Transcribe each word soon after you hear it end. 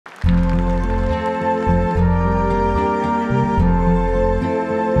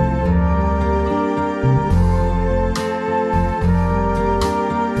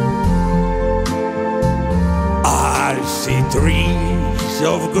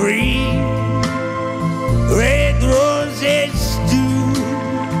of green, red roses too.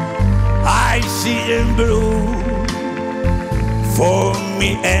 I see them bloom for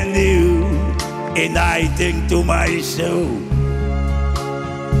me and you, and I think to myself,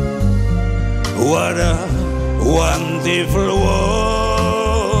 what a wonderful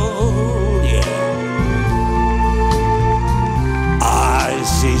world, yeah. I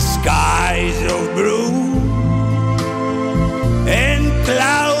see skies of blue and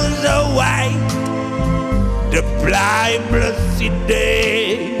clouds of white, the bright blessed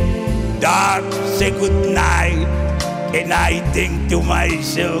day, dark say good night, and I think to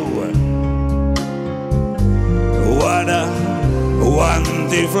myself, what a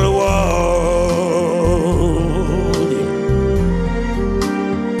wonderful world.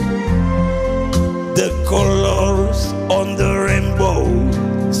 The colors on the rainbow,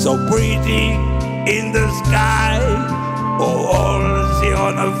 so pretty in the sky, all see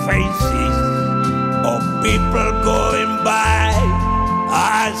on the faces of people going by.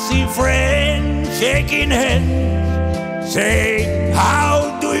 I see friends shaking hands, say,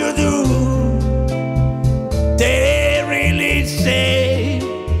 how do you do? They really say,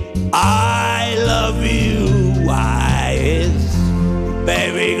 I love you. Why is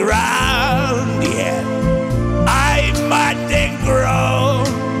baby ground? Yeah, I might have grown.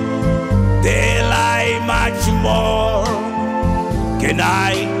 They lie much more. Can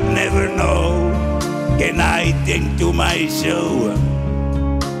I never know? Can I think to myself,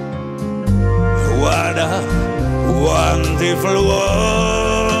 what a wonderful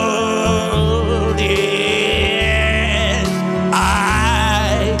world, yes.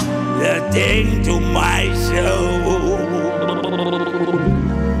 I think to myself,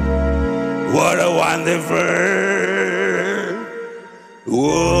 what a wonderful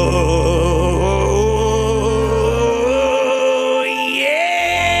world, yes.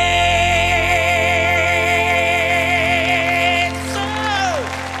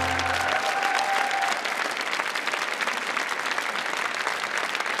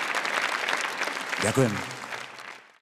 Ďakujem.